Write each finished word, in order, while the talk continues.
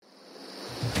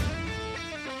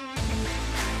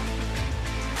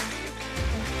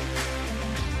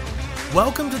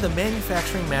Welcome to the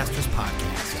Manufacturing Masters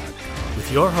Podcast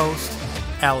with your host,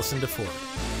 Allison DeFord.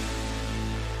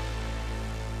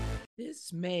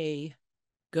 This may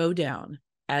go down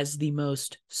as the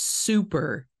most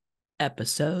super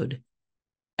episode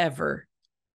ever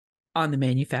on the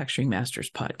Manufacturing Masters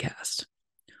Podcast.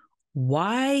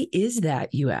 Why is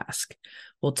that, you ask?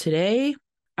 Well, today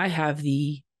I have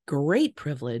the great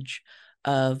privilege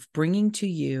of bringing to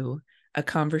you a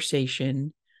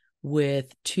conversation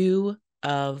with two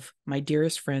of my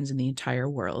dearest friends in the entire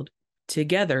world.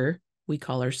 Together, we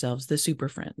call ourselves the Super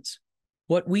Friends.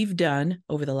 What we've done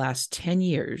over the last 10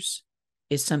 years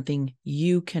is something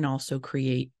you can also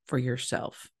create for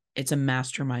yourself. It's a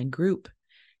mastermind group,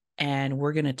 and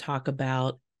we're going to talk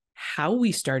about how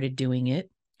we started doing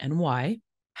it and why,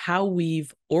 how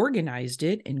we've organized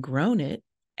it and grown it,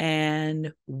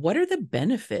 and what are the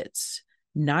benefits,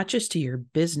 not just to your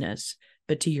business,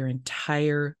 but to your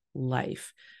entire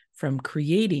life from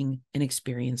creating an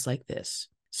experience like this.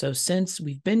 So since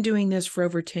we've been doing this for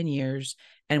over 10 years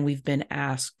and we've been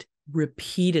asked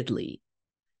repeatedly,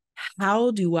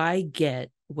 how do I get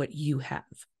what you have?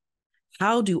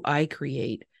 How do I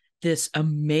create this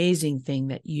amazing thing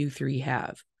that you three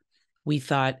have? We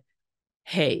thought,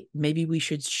 hey, maybe we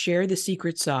should share the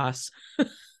secret sauce,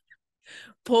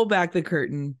 pull back the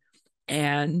curtain,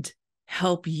 and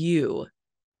help you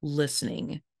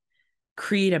listening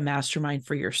create a mastermind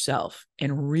for yourself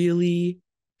and really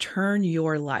turn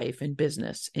your life and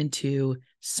business into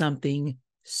something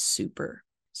super.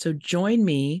 So join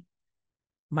me,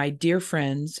 my dear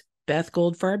friends, Beth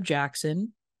Goldfarb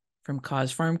Jackson from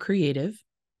Cause Farm Creative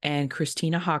and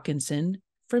Christina Hawkinson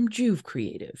from Juve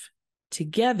Creative.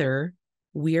 Together,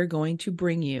 we are going to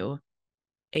bring you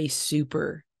a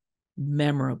super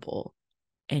memorable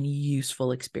and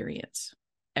useful experience.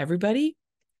 Everybody,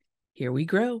 here we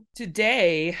grow.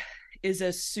 Today is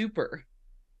a super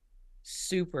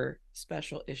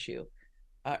special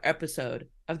episode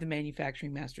of the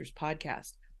Manufacturing Masters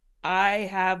Podcast. I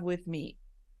have with me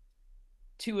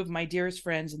two of my dearest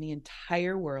friends in the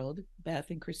entire world, Beth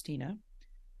and Christina,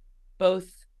 both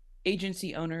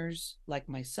agency owners like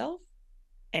myself,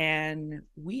 and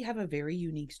we have a very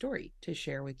unique story to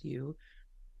share with you.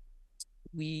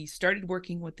 We started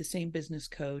working with the same business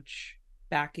coach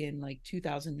back in like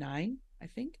 2009, I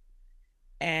think,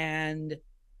 and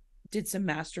did some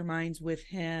masterminds with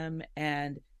him,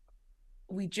 and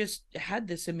we just had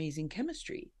this amazing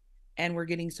chemistry, and we're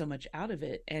getting so much out of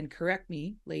it. And correct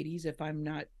me, ladies, if I'm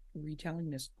not retelling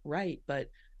this right, but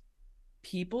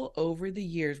people over the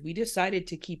years, we decided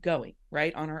to keep going,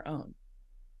 right, on our own.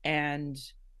 And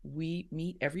we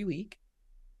meet every week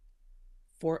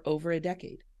for over a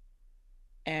decade.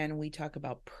 And we talk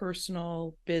about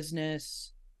personal,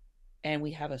 business, and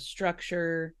we have a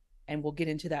structure, and we'll get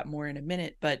into that more in a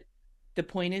minute. But the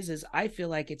point is I feel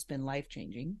like it's been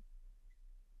life-changing.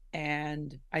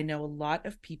 And I know a lot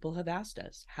of people have asked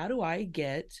us, how do I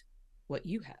get what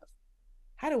you have?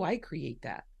 How do I create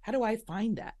that? How do I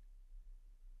find that?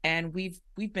 And we've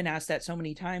been asked that so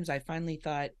many times, I finally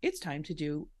thought it's time to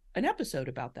do an episode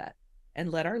about that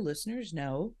and let our listeners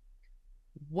know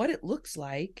what it looks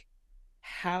like,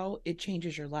 how it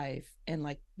changes your life, and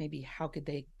like maybe how could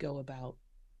they go about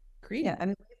creating. Yeah, I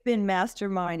mean, we've been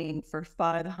masterminding for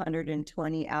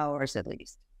 520 hours at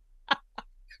least.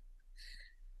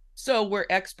 So we're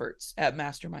experts at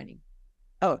masterminding.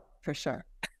 Oh, for sure.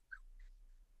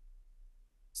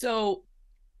 So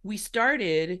we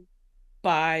started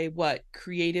by what?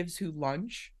 Creatives who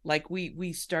lunch? Like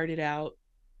we started out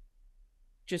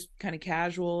just kind of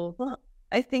casual. Well,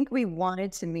 I think we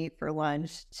wanted to meet for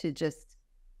lunch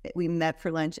we met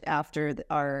for lunch after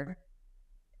our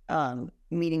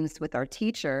meetings with our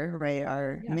teacher, right?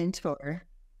 Our mentor,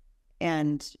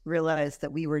 and realized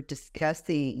that we were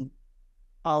discussing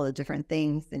all the different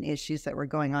things and issues that were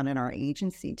going on in our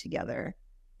agency together,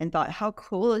 and thought, how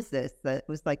cool is this? That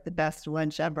was like the best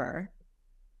lunch ever.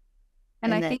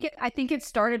 And I think it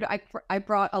started, I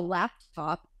brought a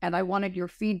laptop and I wanted your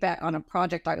feedback on a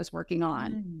project I was working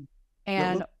on.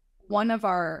 And one of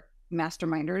our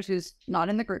masterminders, who's not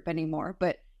in the group anymore,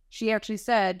 but she actually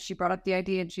said, she brought up the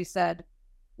idea and she said,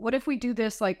 what if we do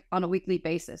this like on a weekly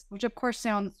basis? Which of course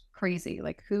sounds crazy.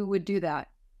 Like, who would do that?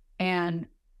 And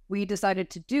we decided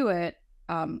to do it.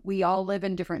 We all live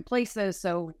in different places.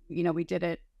 So, we did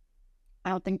it.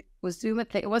 I don't think it was Zoom.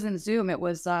 It wasn't Zoom. It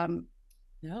was,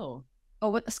 no. Oh,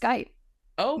 what, Skype.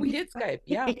 Oh, we did Skype.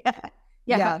 Yeah.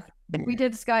 Yeah. We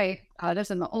did Skype.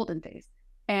 That's in the olden days.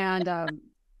 And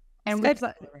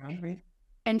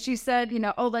and she said,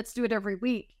 let's do it every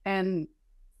week. And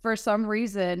for some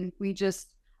reason,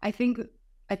 I think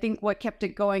what kept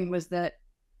it going was that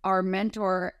our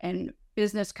mentor and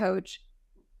business coach,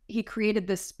 he created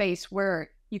this space where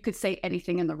you could say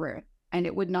anything in the room and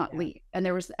it would not leave. And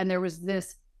there was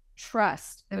this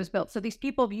trust that was built. So these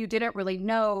people you didn't really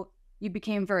know, you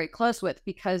became very close with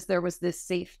because there was this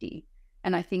safety.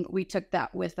 And I think we took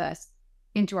that with us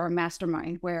into our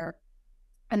mastermind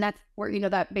and that's where,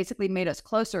 that basically made us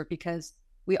closer because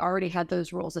we already had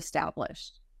those rules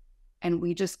established and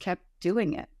we just kept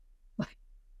doing it.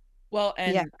 Well,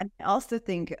 and I also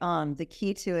think the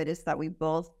key to it is that we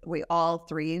all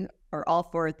three or all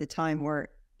four at the time were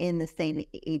in the same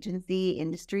agency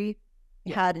industry,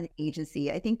 had an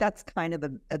agency. I think that's kind of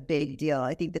a big deal.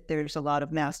 I think that there's a lot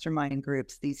of mastermind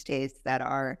groups these days that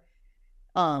are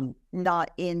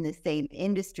not in the same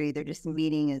industry. They're just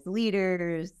meeting as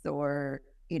leaders or,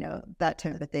 that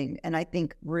type of thing. And I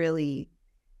think really,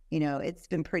 it's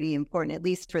been pretty important, at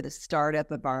least for the startup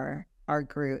of our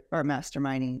group, our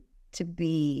masterminding, to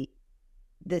be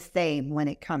the same when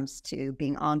it comes to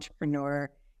being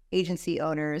entrepreneur, agency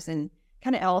owners, and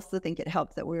kind of also think it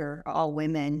helps that we're all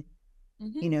women,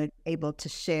 able to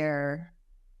share,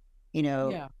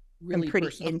 really some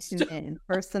pretty intimate and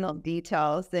personal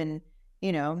details, and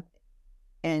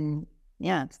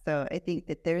so I think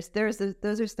that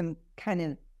those are some kind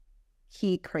of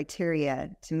key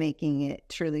criteria to making it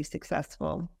truly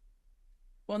successful.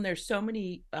 Well, and there's so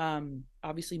many,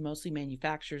 obviously mostly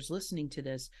manufacturers listening to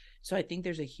this. So I think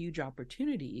there's a huge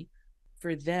opportunity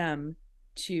for them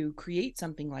to create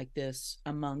something like this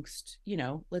amongst,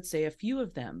 let's say a few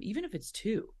of them, even if it's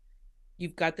two.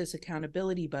 You've got this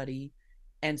accountability buddy.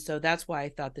 And so that's why I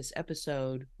thought this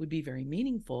episode would be very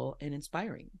meaningful and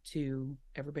inspiring to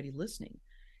everybody listening.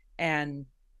 And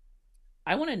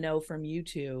I want to know from you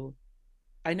two,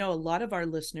 I know a lot of our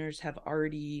listeners have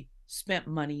already spent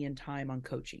money and time on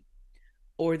coaching,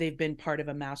 or they've been part of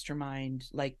a mastermind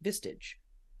like Vistage.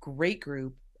 Great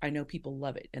group. I know people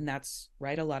love it. And that's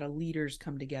right. A lot of leaders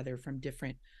come together from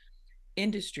different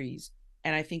industries.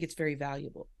 And I think it's very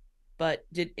valuable. But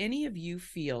did any of you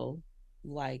feel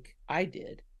like I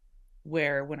did,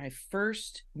 where when I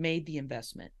first made the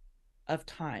investment of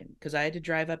time, because I had to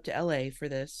drive up to LA for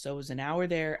this. So it was an hour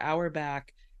there, hour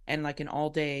back, and like an all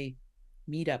day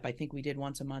meetup. I think we did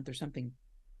once a month or something.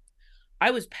 I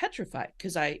was petrified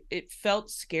because it felt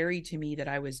scary to me that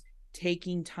I was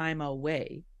taking time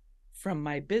away from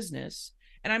my business.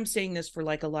 And I'm saying this for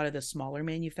like a lot of the smaller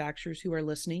manufacturers who are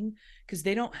listening, because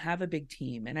they don't have a big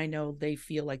team. And I know they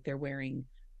feel like they're wearing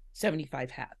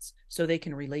 75 hats, so they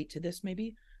can relate to this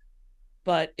maybe.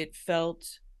 But it felt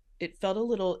a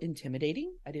little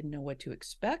intimidating. I didn't know what to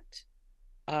expect.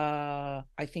 I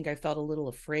think I felt a little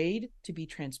afraid to be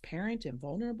transparent and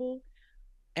vulnerable.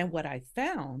 And what I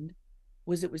found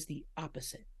was it was the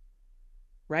opposite,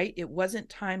 right? It wasn't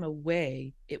time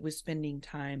away. It was spending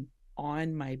time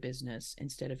on my business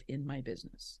instead of in my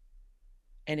business.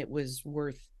 And it was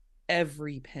worth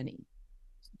every penny.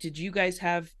 Did you guys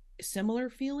have similar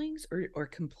feelings or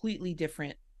completely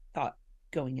different thought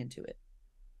going into it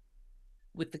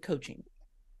with the coaching?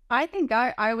 I think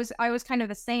I was kind of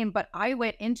the same, but I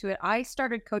went into it. I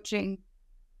started coaching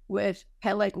with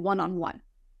Peleg one-on-one.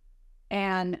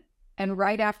 And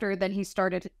right after then he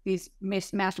started these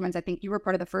masterminds. I think you were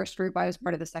part of the first group. I was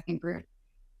part of the second group.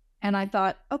 And I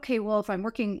thought, okay, well, if I'm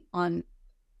working on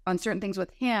certain things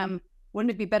with him,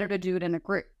 wouldn't it be better to do it in a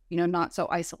group, not so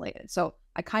isolated? So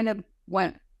I kind of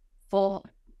went full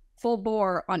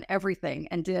bore on everything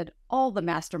and did all the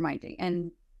masterminding.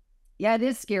 And yeah, it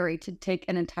is scary to take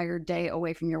an entire day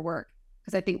away from your work,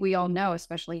 because I think we all know,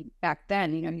 especially back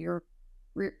then, you're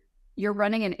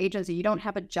running an agency. You don't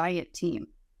have a giant team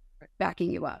backing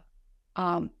you up.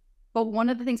 But one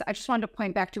of the things I just wanted to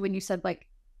point back to when you said like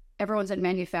everyone's in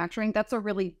manufacturing, that's a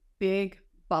really big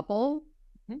bubble.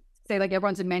 Mm-hmm. Say like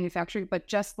everyone's in manufacturing, but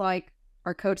just like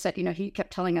our coach said, he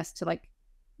kept telling us to like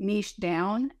niche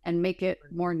down and make it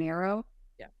more narrow.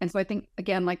 Yeah. And so I think,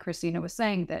 again, like Christina was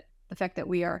saying, that the fact that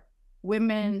we are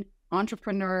women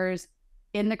entrepreneurs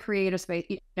in the creative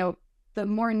space, the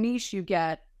more niche you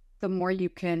get, the more you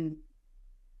can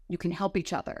help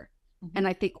each other. Mm-hmm. And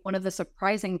I think one of the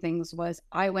surprising things was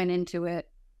I went into it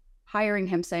hiring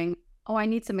him saying, oh, I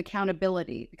need some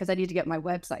accountability because I need to get my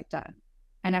website done.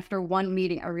 And after one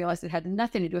meeting, I realized it had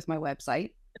nothing to do with my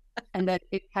website and that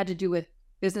it had to do with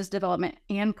business development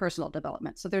and personal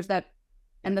development. So there's that.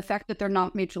 And the fact that they're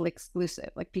not mutually exclusive,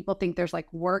 like people think there's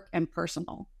like work and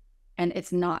personal, and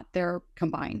it's not, they're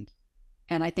combined.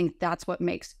 And I think that's what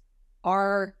makes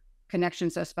our connection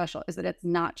so special, is that it's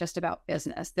not just about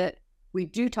business, that we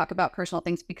do talk about personal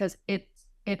things because it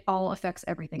all affects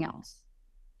everything else.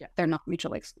 Yeah. They're not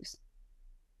mutually exclusive.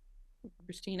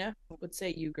 Christina, what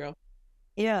say you, girl?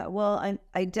 Yeah, well,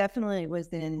 I definitely was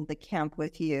in the camp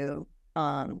with you,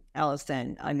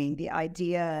 Allison. I mean, the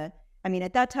idea, I mean,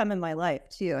 at that time in my life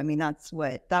too, I mean,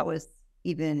 that was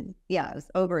even, yeah, it was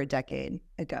over a decade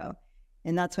ago.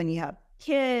 And that's when you have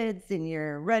kids and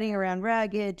you're running around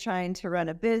ragged, trying to run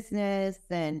a business.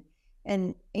 And,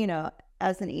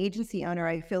 as an agency owner,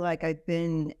 I feel like I've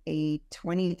been a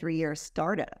 23-year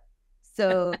startup.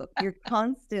 So you're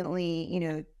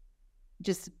constantly,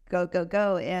 just go, go,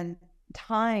 go. And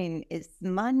time is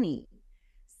money.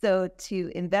 So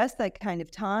to invest that kind of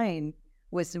time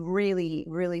was really,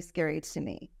 really scary to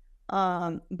me.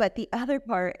 But the other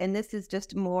part, and this is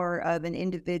just more of an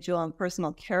individual and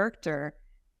personal character,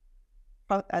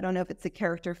 I don't know if it's a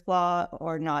character flaw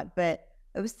or not, but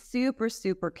it was super,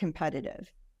 super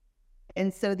competitive.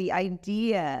 And so the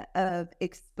idea of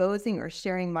exposing or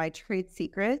sharing my trade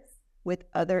secrets with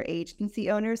other agency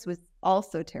owners was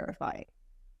also terrifying.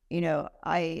 And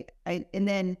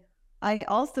then I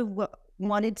also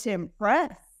wanted to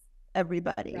impress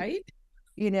everybody, right?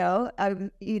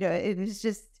 It was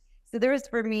just, so there was,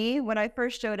 for me, when I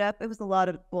first showed up, it was a lot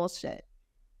of bullshit.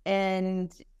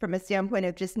 And from a standpoint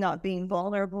of just not being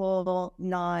vulnerable,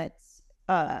 not,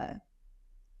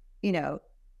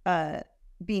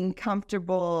 being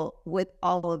comfortable with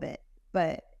all of it.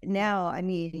 But now, I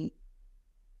mean,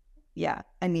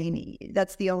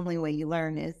 that's the only way you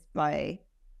learn is by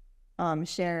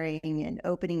sharing and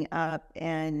opening up.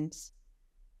 And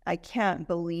I can't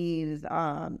believe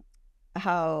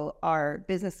how our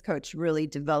business coach really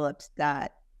developed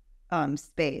that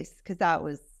space, because that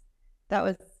was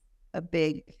a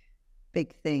big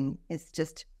thing. It's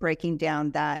just breaking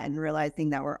down that and realizing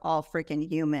that we're all freaking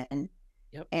human.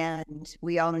 Yep. And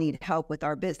we all need help with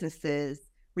our businesses,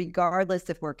 regardless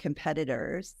if we're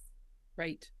competitors.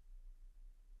 Right.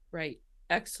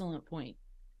 Excellent point.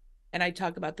 And I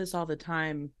talk about this all the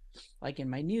time, like in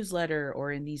my newsletter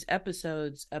or in these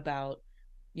episodes about,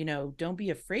 don't be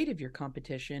afraid of your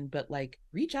competition, but like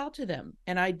reach out to them.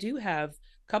 And I do have a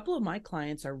couple of my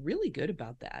clients are really good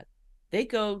about that. They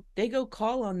go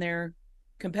call on their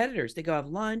competitors. They go have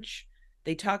lunch.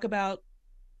 They talk about,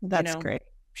 That's great.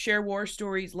 Share war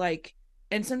stories,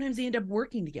 and sometimes they end up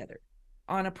working together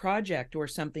on a project or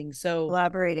something. So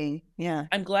collaborating. Yeah.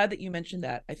 I'm glad that you mentioned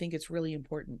that. I think it's really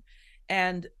important.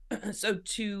 And so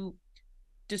to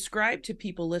describe to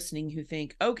people listening who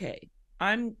think, okay,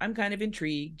 I'm kind of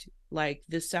intrigued, like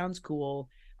this sounds cool.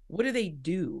 What do they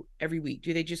do every week?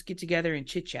 Do they just get together and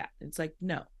chit chat? It's like,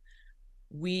 no,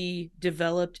 we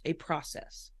developed a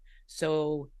process.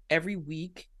 So every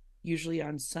week, usually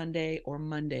on Sunday or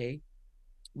Monday,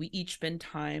 we each spend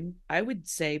time, I would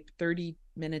say 30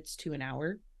 minutes to an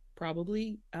hour,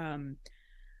 probably. And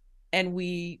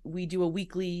we do a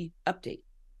weekly update.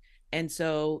 And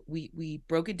so we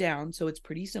broke it down. So it's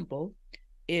pretty simple.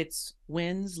 It's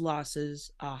wins,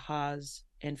 losses, ahas,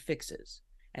 and fixes.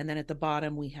 And then at the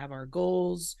bottom, we have our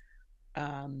goals.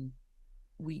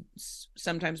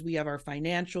 Sometimes we have our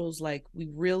financials. Like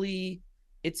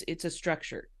it's a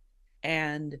structure.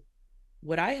 And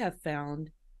what I have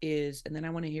found is, and then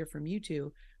I want to hear from you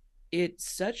too, it's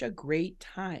such a great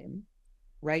time,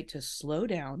 right, to slow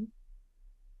down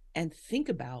and think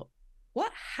about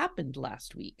what happened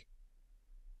last week.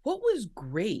 What was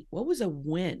great? What was a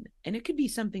win? And it could be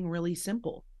something really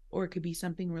simple, or it could be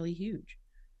something really huge.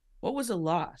 What was a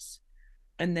loss?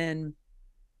 And then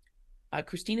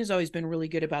Christina's always been really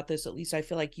good about this. At least I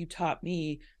feel like you taught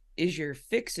me, is your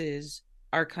fixes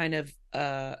are kind of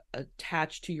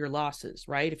attached to your losses,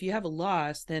 right? If you have a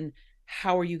loss, then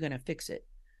how are you going to fix it?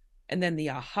 And then the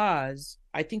ahas,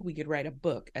 I think we could write a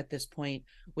book at this point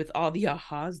with all the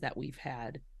ahas that we've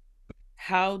had.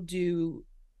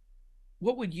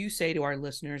 What would you say to our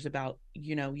listeners about,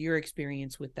 your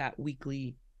experience with that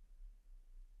weekly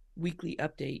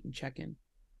update and check-in?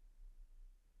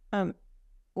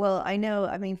 Well,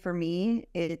 I mean, for me,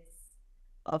 it's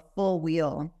a full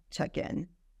wheel check-in,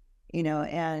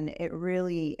 and it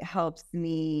really helps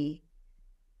me,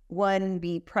 one,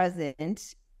 be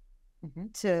present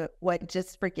to what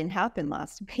just freaking happened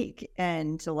last week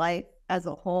and to life as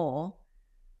a whole.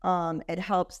 It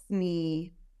helps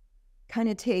me kind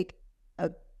of take a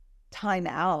time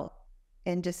out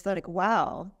and just like,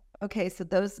 wow, okay, so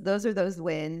those are those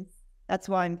wins. That's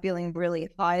why I'm feeling really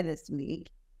high this week.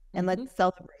 And let's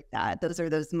celebrate that. Those are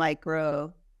those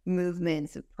micro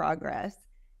movements of progress.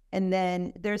 And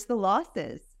then there's the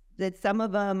losses, that some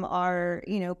of them are,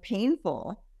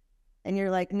 painful. And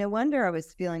you're like, no wonder I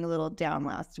was feeling a little down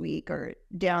last week or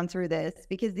down through this,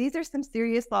 because these are some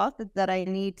serious losses that I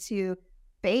need to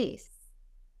face.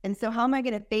 And so how am I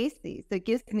going to face these? So it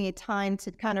gives me a time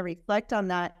to kind of reflect on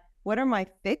that what are my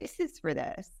fixes for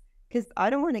this? Because I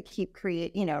don't want to keep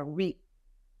creating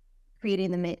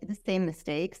the same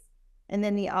mistakes. And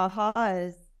then the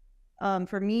ahas,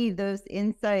 for me, those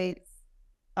insights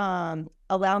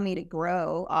allow me to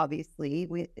grow. Obviously,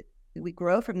 we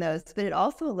grow from those, but it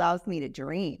also allows me to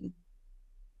dream.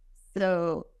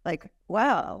 So like,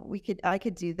 wow, I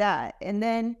could do that. And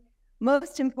then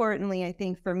most importantly, I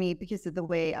think for me, because of the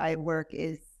way I work,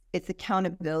 it's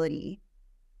accountability.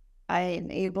 I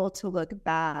am able to look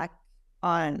back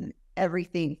on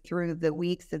everything through the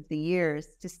weeks of the years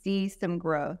to see some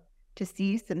growth, to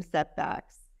see some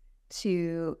setbacks,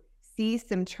 to see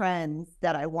some trends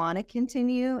that I want to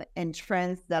continue and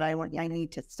trends that I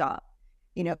need to stop.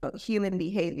 Human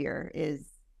behavior is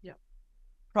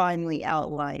primely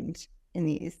outlined in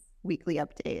these weekly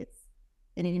updates.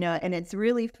 And, and it's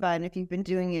really fun if you've been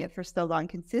doing it for so long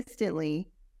consistently,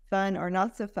 fun or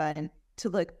not so fun, to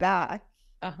look back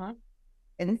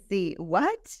and see,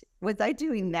 what was I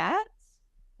doing that?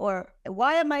 Or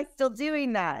why am I still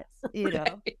doing that?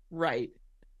 Right.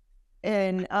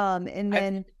 And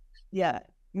then, yeah.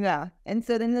 And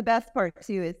so then the best part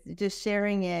too is just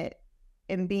sharing it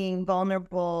and being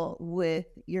vulnerable with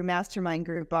your mastermind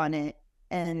group on it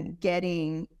and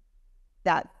getting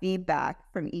that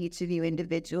feedback from each of you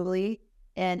individually.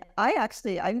 And I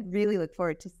really look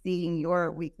forward to seeing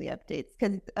your weekly updates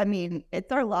because,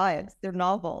 it's our lives. They're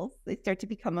novels. They start to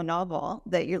become a novel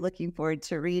that you're looking forward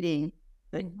to reading.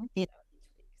 But,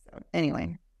 so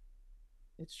anyway.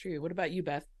 It's true. What about you,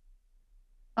 Beth?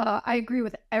 I agree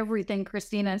with everything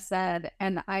Christina said.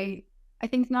 And I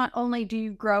think not only do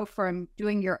you grow from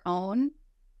doing your own,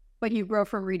 but you grow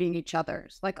from reading each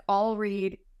other's. Like I'll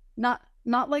read, not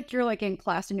like you're like in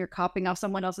class and you're copying off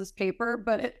someone else's paper,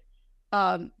 but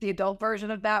the adult version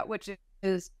of that, which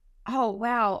is, oh,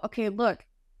 wow, okay, look,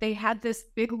 they had this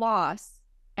big loss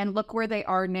and look where they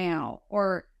are now.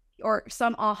 Or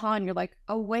some aha, and you're like,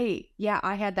 oh, wait, yeah,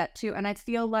 I had that too. And I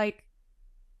feel like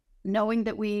knowing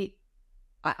that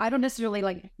I don't necessarily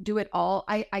like do it all.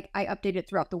 I update it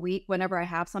throughout the week. Whenever I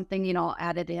have something, I'll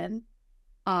add it in.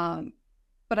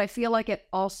 But I feel like it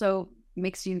also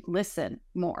makes you listen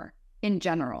more in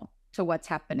general to what's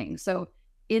happening. So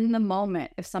in the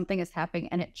moment, if something is happening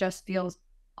and it just feels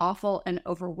awful and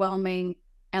overwhelming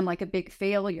and like a big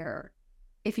failure,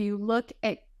 if you look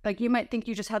at, like, you might think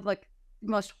you just had like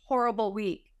the most horrible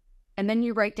week, and then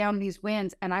you write down these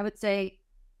wins, and I would say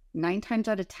 9 times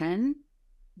out of 10,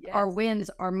 our wins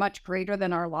are much greater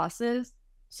than our losses.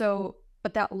 So,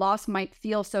 but that loss might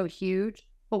feel so huge,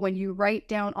 but when you write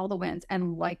down all the wins,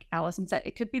 and like Allison said,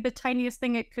 it could be the tiniest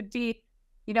thing. It could be,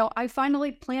 I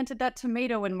finally planted that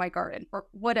tomato in my garden, or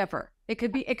whatever. It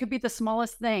could be the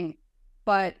smallest thing,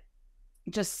 but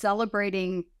just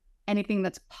celebrating anything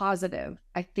that's positive,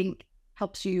 I think,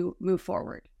 helps you move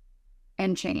forward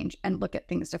and change and look at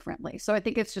things differently. So I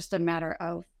think it's just a matter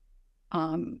of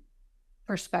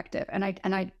perspective. And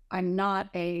I'm not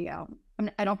I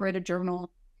don't write a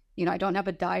journal, I don't have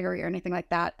a diary or anything like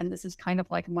that. And this is kind of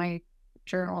like my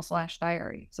journal /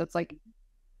 diary. So it's like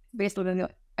basically,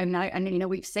 and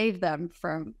we've saved them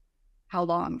from how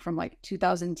long? From like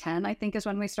 2010, I think, is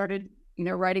when we started,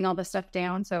 writing all this stuff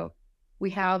down. So we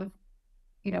have,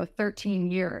 13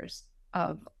 years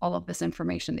of all of this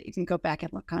information that you can go back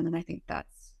and look on. And I think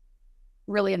that's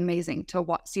really amazing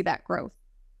to see that growth.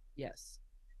 Yes.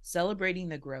 Celebrating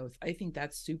the growth. I think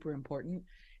that's super important.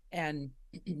 And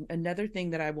another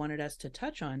thing that I wanted us to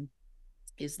touch on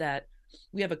is that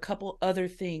we have a couple other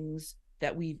things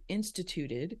that we've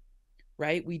instituted,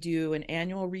 right? We do an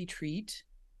annual retreat,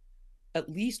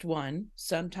 at least one.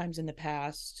 Sometimes in the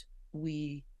past,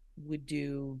 we would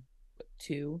do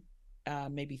 2,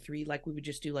 maybe 3, like we would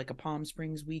just do like a Palm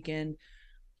Springs weekend.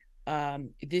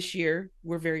 This year,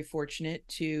 we're very fortunate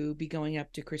to be going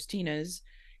up to Christina's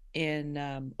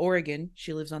in Oregon.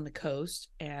 She lives on the coast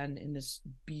and in this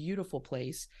beautiful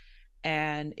place,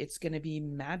 and it's going to be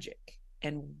magic.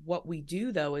 And what we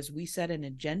do, though, is we set an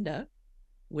agenda,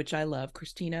 which I love.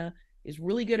 Christina is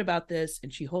really good about this,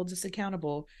 and she holds us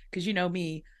accountable, because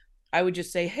me, I would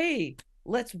just say, hey,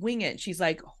 let's wing it. She's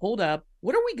like, hold up,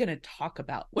 what are we going to talk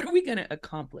about? What are we going to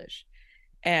accomplish?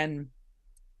 And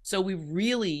so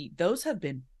those have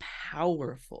been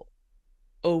powerful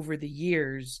over the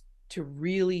years, to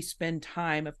really spend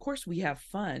time. Of course, we have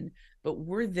fun, but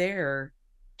we're there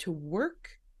to work,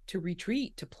 to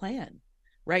retreat, to plan,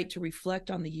 right? To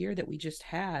reflect on the year that we just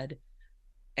had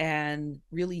and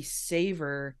really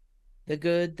savor the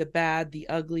good, the bad, the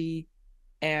ugly,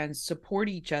 and support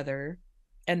each other.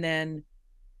 And then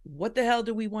what the hell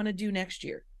do we want to do next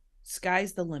year?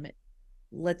 Sky's the limit.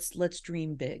 Let's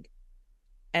dream big.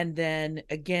 And then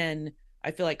again,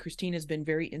 I feel like Christina's been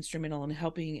very instrumental in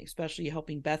helping, especially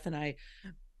helping Beth and I.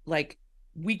 Like,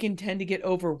 we can tend to get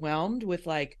overwhelmed with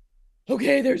like,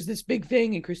 okay, there's this big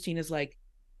thing. And Christina's like,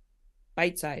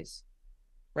 bite size,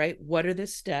 right? What are the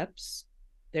steps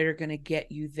that are going to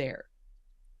get you there?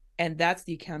 And that's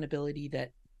the accountability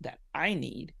that I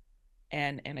need.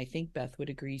 And I think Beth would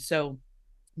agree. So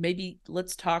maybe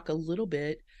let's talk a little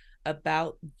bit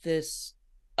about this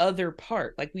other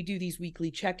part. Like, we do these weekly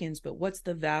check-ins, but what's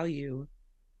the value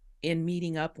in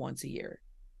meeting up once a year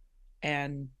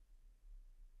and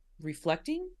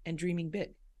reflecting and dreaming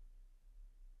big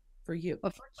for you?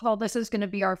 Well, first of all, this is going to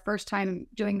be our first time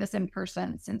doing this in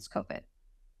person since COVID.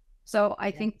 So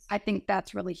I think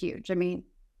that's really huge. I mean,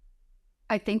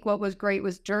 I think what was great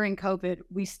was during COVID,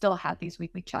 we still had these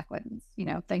weekly check-ins,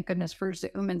 thank goodness for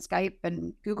Zoom and Skype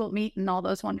and Google Meet and all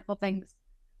those wonderful things.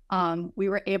 We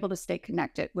were able to stay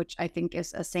connected, which I think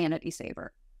is a sanity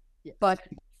saver. Yes. But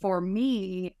for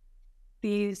me,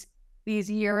 these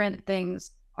year-end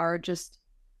things are just,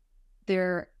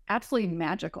 they're absolutely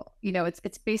magical.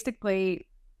 It's basically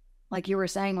like you were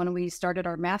saying when we started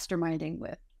our masterminding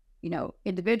with,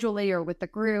 individually or with the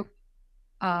group,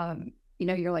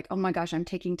 you're like, oh my gosh, I'm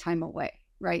taking time away,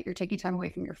 right? You're taking time away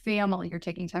from your family, you're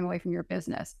taking time away from your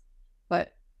business.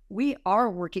 But we are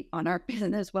working on our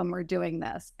business when we're doing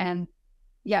this. And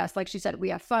yes, like she said, we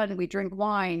have fun, we drink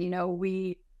wine,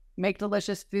 we make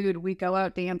delicious food, we go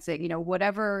out dancing,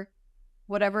 whatever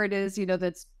it is,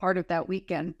 that's part of that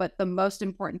weekend. But the most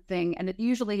important thing, and it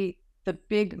usually the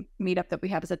big meetup that we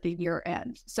have is at the year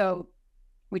end. So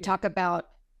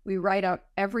we write out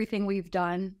everything we've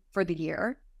done for the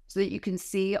year so that you can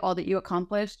see all that you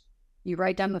accomplished. You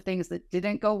write down the things that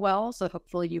didn't go well, so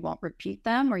hopefully you won't repeat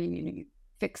them or you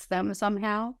fix them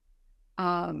somehow.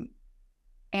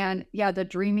 And yeah, the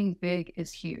dreaming big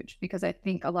is huge because I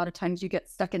think a lot of times you get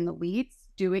stuck in the weeds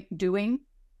doing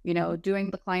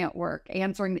the client work,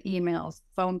 answering the emails,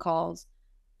 phone calls,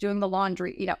 doing the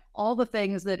laundry, all the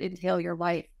things that entail your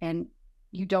life. And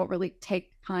you don't really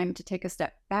take time to take a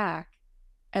step back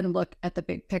and look at the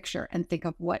big picture and think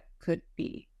of what could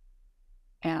be.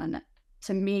 And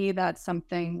to me, that's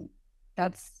something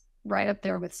that's right up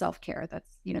there with self-care.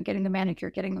 That's, getting the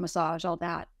manicure, getting the massage, all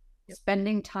that. Yep.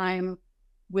 Spending time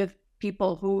with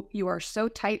people who you are so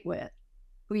tight with,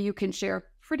 who you can share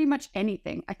pretty much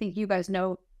anything. I think you guys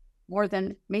know more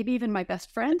than maybe even my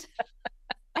best friend.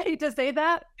 I hate to say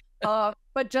that,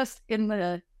 but just in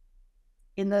the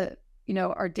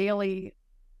our daily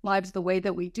lives, the way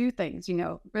that we do things,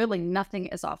 really nothing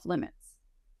is off limits.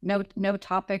 No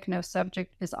topic, no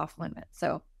subject is off limits.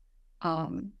 So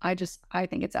I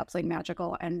think it's absolutely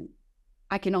magical, and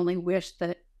I can only wish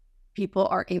that people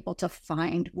are able to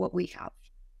find what we have.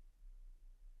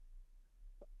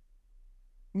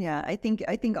 Yeah, I think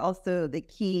also the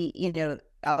key,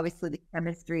 obviously the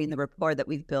chemistry and the rapport that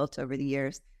we've built over the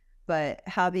years, but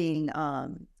having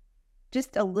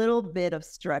just a little bit of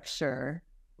structure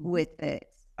with it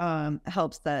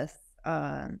helps us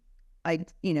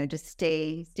just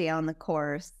stay on the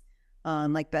course.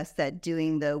 Like Beth said,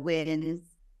 doing the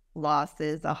wins,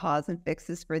 losses, ahas and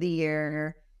fixes for the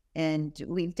year. And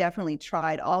we've definitely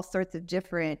tried all sorts of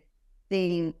different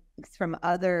things from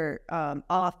other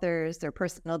authors or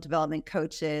personal development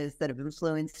coaches that have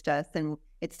influenced us. And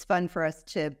it's fun for us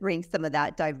to bring some of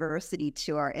that diversity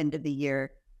to our end of the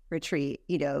year retreat,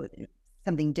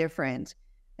 something different.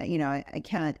 I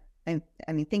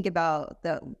mean, think about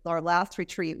our last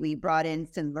retreat, we brought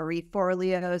in some Marie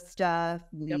Forleo stuff.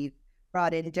 Yep. We've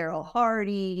brought in Daryl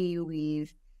Hardy.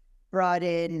 We've brought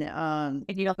in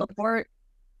Daniel Laporte.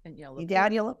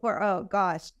 Daniel Laporte. Oh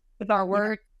gosh. With our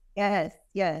work. Yes.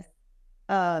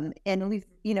 And we've,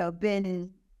 been,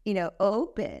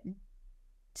 open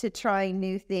to trying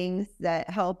new things that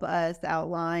help us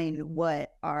outline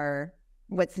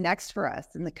what's next for us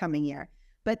in the coming year.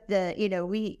 But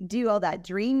we do all that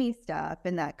dreamy stuff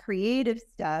and that creative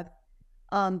stuff.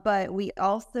 But we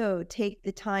also take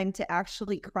the time to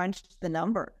actually crunch the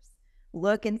numbers,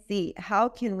 look and see, how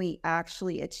can we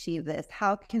actually achieve this?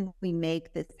 How can we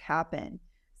make this happen?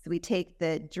 So we take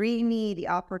the dreamy, the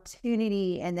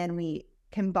opportunity, and then we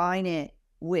combine it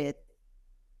with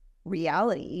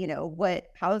reality.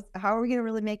 How are we going to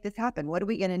really make this happen? What are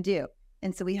we going to do?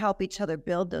 And so we help each other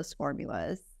build those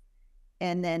formulas.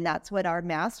 And then that's what our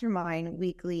mastermind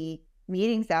weekly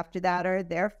meetings after that are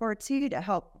there for too, to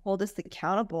help hold us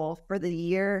accountable for the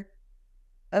year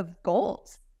of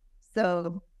goals.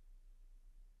 So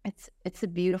it's a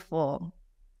beautiful,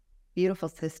 beautiful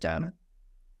system.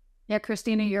 Yeah,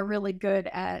 Christina, you're really good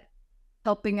at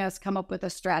helping us come up with a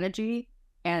strategy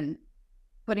and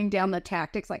putting down the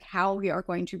tactics, like how we are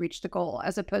going to reach the goal,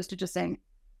 as opposed to just saying,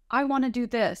 I want to do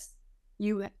this.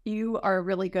 You are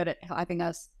really good at having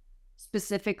us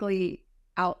specifically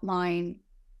outline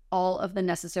all of the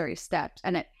necessary steps,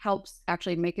 and it helps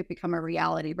actually make it become a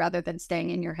reality rather than staying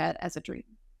in your head as a dream.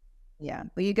 Yeah.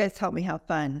 Well, you guys help me have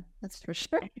fun. That's for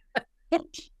sure.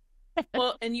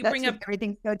 Well, and you That's bring up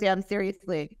everything so damn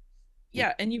seriously.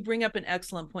 Yeah, and you bring up an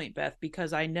excellent point, Beth,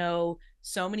 because I know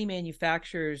so many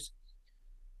manufacturers,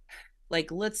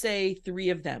 like let's say 3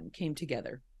 of them came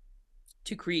together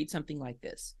to create something like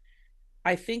this.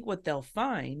 I think what they'll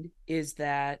find is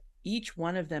that each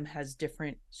one of them has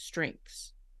different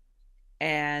strengths,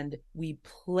 and we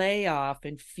play off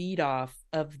and feed off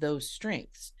of those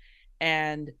strengths.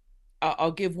 And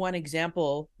I'll give one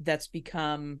example that's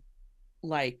become,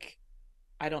 like,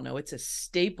 I don't know, it's a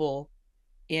staple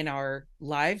in our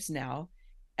lives now,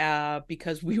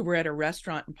 because we were at a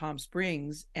restaurant in Palm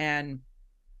Springs and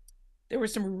there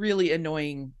was some really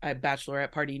annoying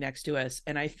bachelorette party next to us.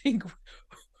 And I think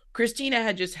Christina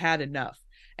had just had enough.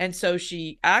 And so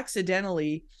she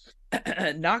accidentally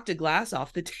knocked a glass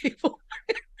off the table.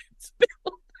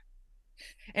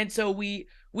 And so we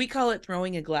call it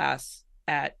throwing a glass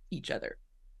at each other,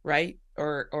 right?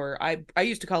 Or I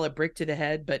used to call it brick to the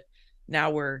head, but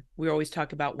now we always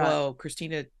talk about, whoa,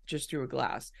 Christina just threw a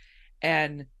glass.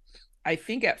 And I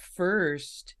think at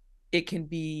first it can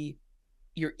be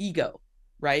your ego,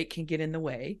 right? Can get in the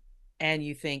way. And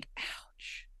you think,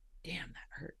 ouch, damn, that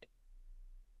hurt.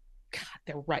 God,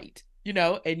 they're right.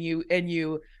 And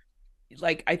you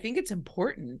like, I think it's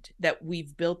important that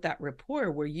we've built that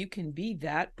rapport where you can be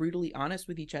that brutally honest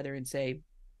with each other and say,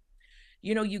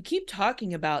 you keep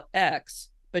talking about X,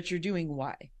 but you're doing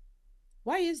Y.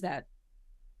 Why is that?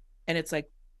 And it's like,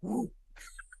 whoo.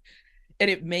 And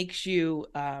it makes you,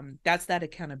 that's that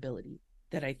accountability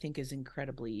that I think is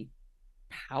incredibly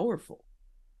powerful.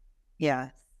 Yeah.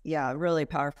 Yeah. Really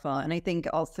powerful. And I think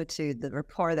also too, the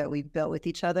rapport that we've built with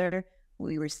each other,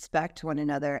 we respect one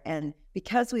another. And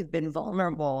because we've been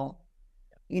vulnerable,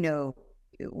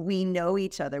 we know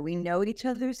each other, we know each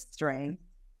other's strength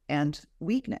and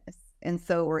weakness. And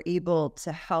so we're able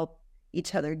to help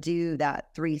each other do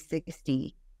that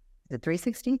 360. Is it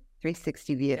 360?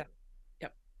 360 view. Yeah.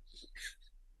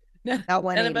 Yep.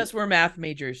 None of us were math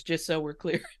majors, just so we're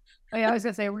clear. Oh, yeah, I was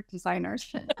going to say we're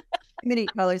designers. Many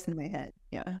colors in my head.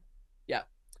 Yeah. Yeah.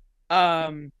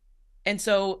 And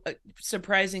so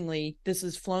surprisingly, this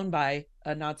has flown by,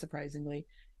 not surprisingly,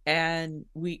 and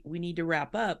we need to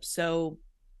wrap up. So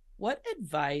what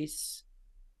advice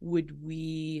would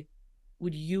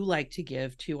you like to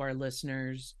give to our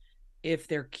listeners if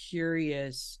they're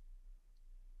curious?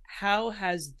 How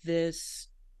has this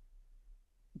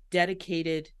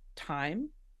dedicated time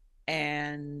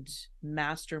and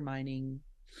masterminding,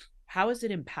 how has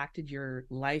it impacted your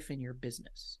life and your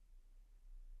business?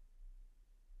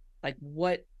 Like,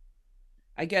 what,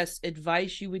 I guess,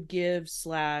 advice you would give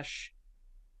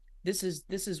 / this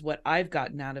is what I've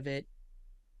gotten out of it.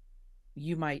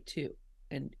 You might too.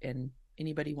 And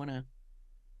anybody want to?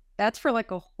 That's for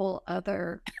like a whole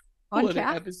other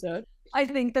podcast episode. I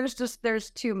think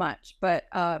there's too much, but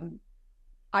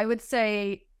I would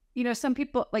say, some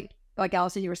people, like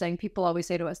Allison, you were saying, people always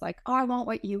say to us like, oh, I want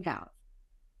what you have.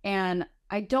 And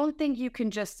I don't think you can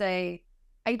just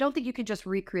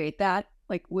recreate that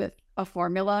like with a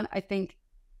formula. I think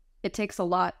it takes a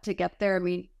lot to get there. I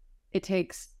mean, it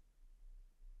takes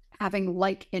having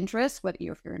like interests, whether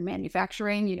if you're in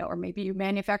manufacturing, or maybe you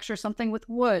manufacture something with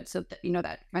wood. So that,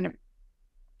 that kind of,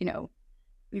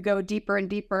 you go deeper and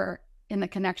deeper in the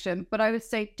connection. But I would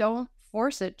say, don't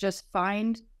force it. Just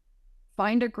find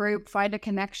a group, find a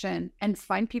connection, and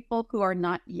find people who are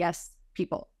not yes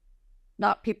people,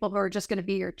 not people who are just going to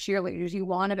be your cheerleaders. You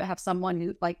want to have someone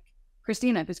who, like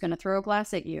Christina, who's going to throw a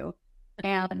glass at you.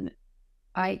 And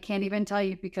I can't even tell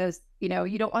you, because, you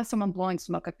don't want someone blowing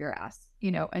smoke up your ass,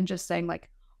 and just saying like,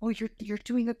 oh, you're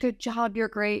doing a good job, you're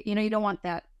great. You don't want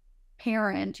that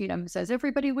parent, who says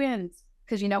everybody wins,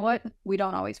 because you know what? We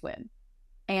don't always win.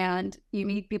 And you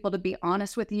need people to be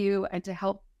honest with you and to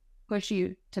help push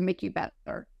you to make you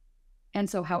better. And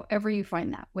so however you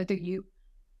find that, whether you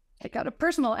take out a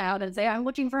personal ad and say, I'm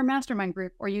looking for a mastermind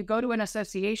group, or you go to an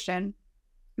association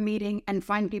meeting and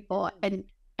find people and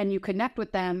you connect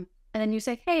with them, and then you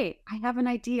say, hey, I have an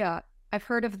idea. I've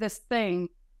heard of this thing.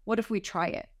 What if we try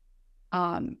it?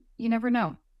 You never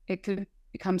know. It could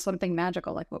become something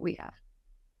magical like what we have.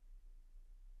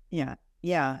 Yeah.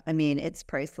 Yeah. I mean, it's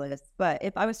priceless. But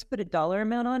if I was to put a dollar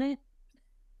amount on it,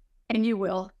 and you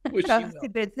will, trust the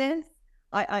business,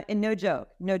 and no joke,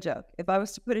 if I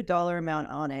was to put a dollar amount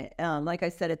on it, like I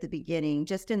said at the beginning,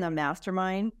 just in the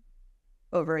mastermind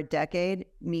over a decade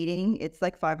meeting, it's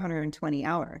like 520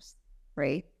 hours,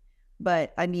 right?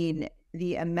 But I mean,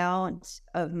 the amount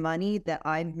of money that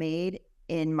I've made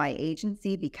in my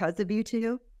agency because of you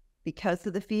two, because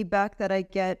of the feedback that I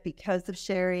get, because of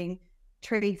sharing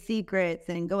trade secrets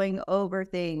and going over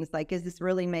things like, does this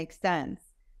really make sense?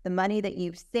 The money that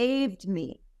you've saved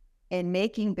me in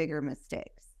making bigger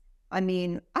mistakes. I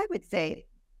mean, I would say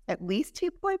at least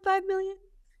 2.5 million.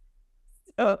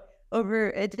 So over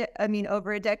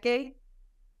a decade.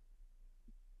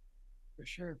 For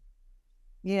sure.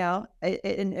 You know,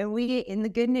 and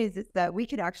the good news is that we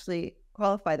could actually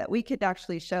qualify that. We could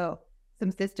actually show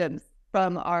some systems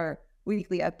from our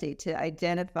weekly update to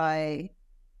identify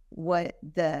what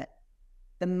the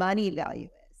money value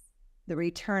is, the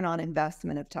return on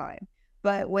investment of time.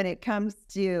 But when it comes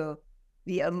to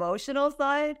the emotional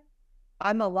side,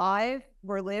 I'm alive,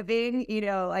 we're living, you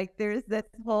know, like there's this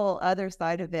whole other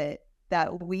side of it,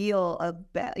 that wheel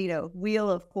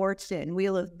of fortune,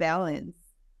 wheel of balance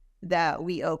that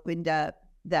we opened up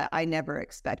that I never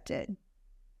expected.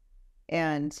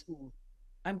 And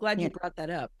I'm glad you brought that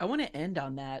up. I want to end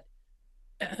on that.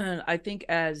 I think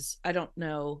as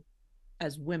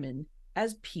women,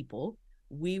 as people,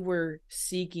 we were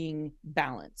seeking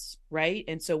balance, right?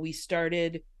 And so we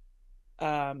started,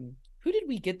 who did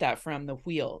we get that from? The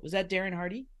wheel. Was that Darren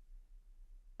Hardy?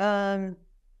 The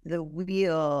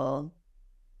wheel.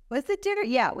 Was it Darren?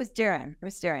 Yeah, it was Darren.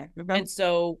 Remember? And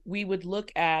so we would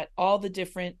look at all the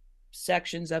different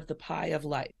sections of the pie of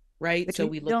life, right? Which so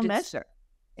we looked at measure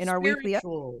in our weekly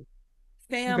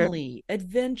family,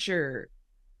 adventure,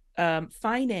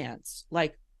 finance,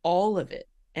 like all of it.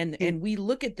 And we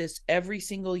look at this every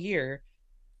single year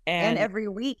and every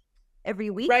week.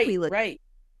 Right, we look. Right.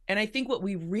 And I think what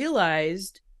we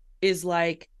realized is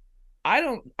like,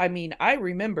 I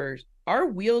remember our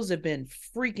wheels have been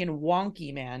freaking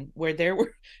wonky, man, where there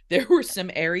were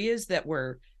some areas that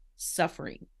were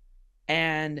suffering.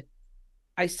 And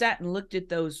I sat and looked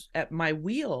at my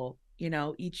wheel, you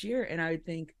know, each year, and I would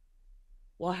think,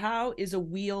 well, how is a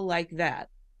wheel like that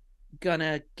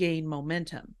gonna gain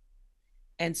momentum?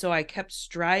 And so I kept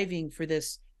striving for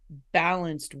this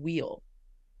balanced wheel.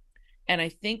 And I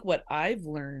think what I've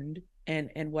learned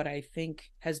and what I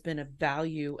think has been a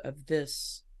value of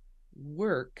this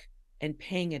work and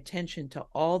paying attention to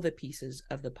all the pieces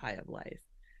of the pie of life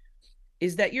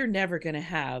is that you're never going to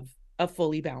have a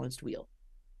fully balanced wheel.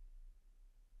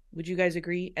 Would you guys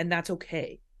agree? And that's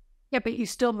okay. Yeah, but you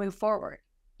still move forward,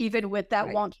 even with that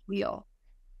wonky wheel.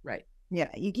 Right. Yeah,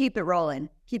 you keep it rolling.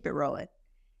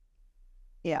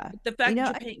 Yeah. But the fact that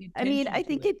you're paying attention I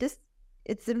think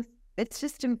it's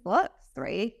just in flux,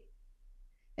 right?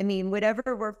 I mean,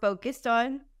 whatever we're focused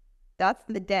on, that's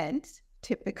the dent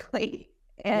typically.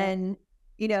 And,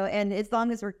 you know, and as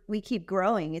long as we keep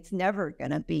growing, it's never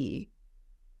going to be,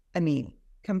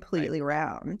 completely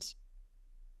round.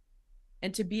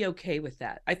 And to be okay with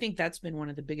that. I think that's been one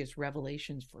of the biggest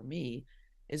revelations for me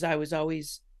is I was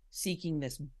always seeking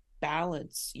this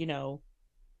balance, you know,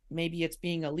 maybe it's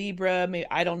being a Libra, maybe,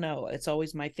 I don't know. It's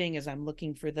always my thing is I'm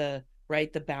looking for the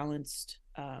balanced,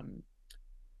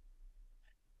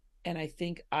 and I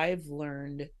think I've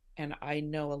learned, and I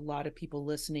know a lot of people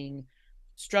listening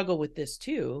struggle with this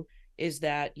too, is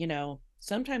that, you know,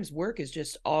 sometimes work is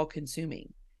just all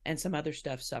consuming and some other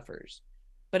stuff suffers.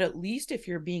 But at least if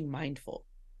you're being mindful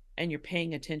and you're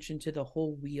paying attention to the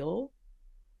whole wheel,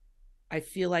 I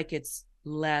feel like it's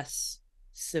less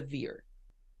severe,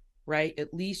 right?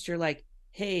 At least you're like,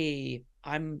 hey,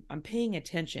 I'm paying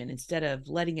attention instead of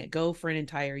letting it go for an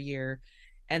entire year.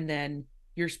 And then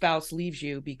your spouse leaves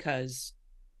you because,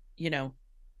 you know,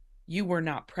 you were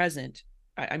not present.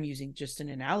 I'm using just an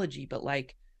analogy, but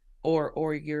like,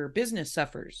 or your business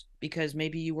suffers because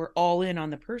maybe you were all in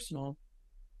on the personal.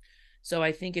 So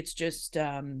I think it's just,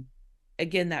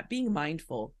 again, that being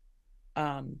mindful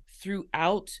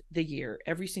throughout the year,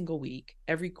 every single week,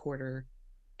 every quarter,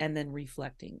 and then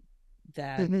reflecting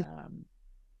that,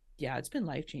 it's been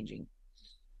life-changing.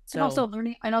 So,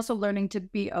 and also learning to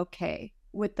be okay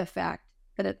with the fact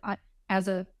that as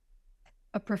a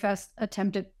professed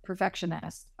attempted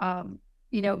perfectionist,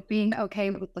 you know, being okay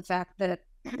with the fact that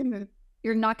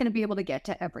you're not going to be able to get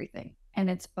to everything, and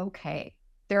it's okay.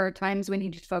 There are times when you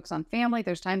need to focus on family.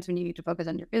 There's times when you need to focus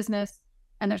on your business,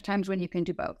 and there's times when you can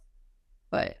do both.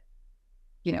 But,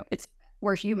 you know,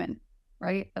 we're human,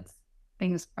 right?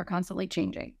 Things are constantly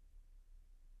changing.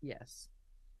 Yes.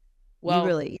 Well,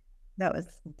 that was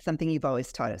something you've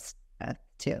always taught us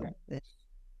too.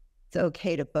 It's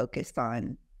okay to focus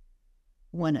on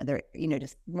one other,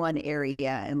 just one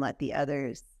area and let the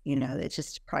others, it's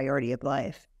just priority of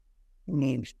life. You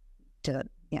need to,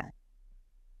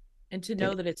 And to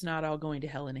know that it's not all going to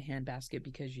hell in a handbasket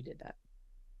because you did that.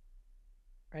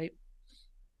 Right?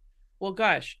 Well,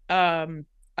 gosh,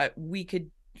 we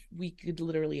could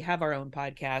literally have our own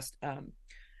podcast.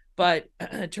 But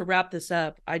to wrap this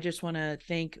up, I just want to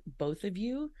thank both of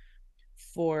you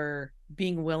for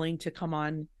being willing to come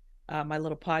on my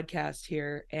little podcast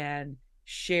here and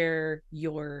share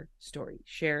your story,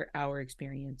 share our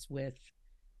experience with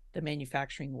the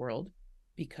manufacturing world,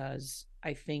 because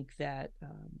I think that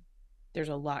there's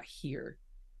a lot here.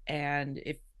 And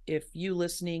if you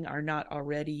listening are not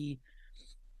already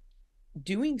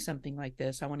doing something like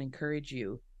this, I want to encourage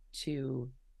you to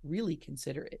really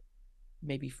consider it,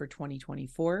 maybe for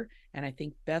 2024. And I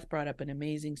think Beth brought up an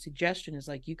amazing suggestion, is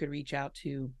like you could reach out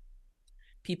to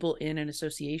people in an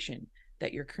association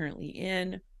that you're currently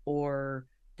in, or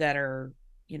that are,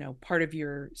 part of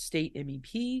your state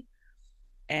MEP,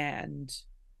 and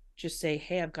just say,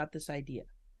 hey, I've got this idea,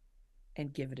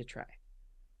 and give it a try.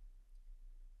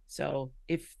 So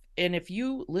if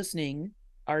you listening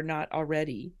are not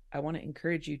already, I want to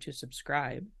encourage you to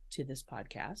subscribe to this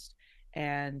podcast,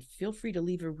 and feel free to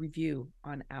leave a review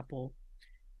on Apple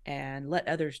and let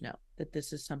others know that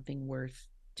this is something worth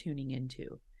tuning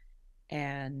into.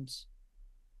 And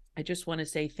I just want to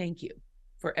say thank you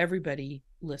for everybody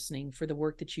listening, for the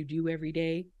work that you do every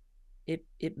day.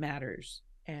 It matters,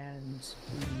 and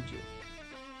we need you.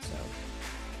 So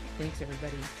thanks,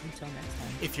 everybody. Until next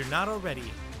time. If you're not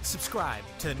already, subscribe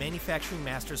to the Manufacturing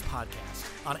Masters podcast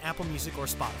on Apple Music or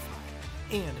Spotify.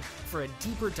 And for a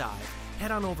deeper dive,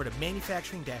 head on over to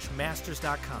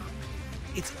manufacturing-masters.com.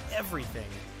 It's everything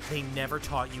they never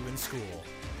taught you in school.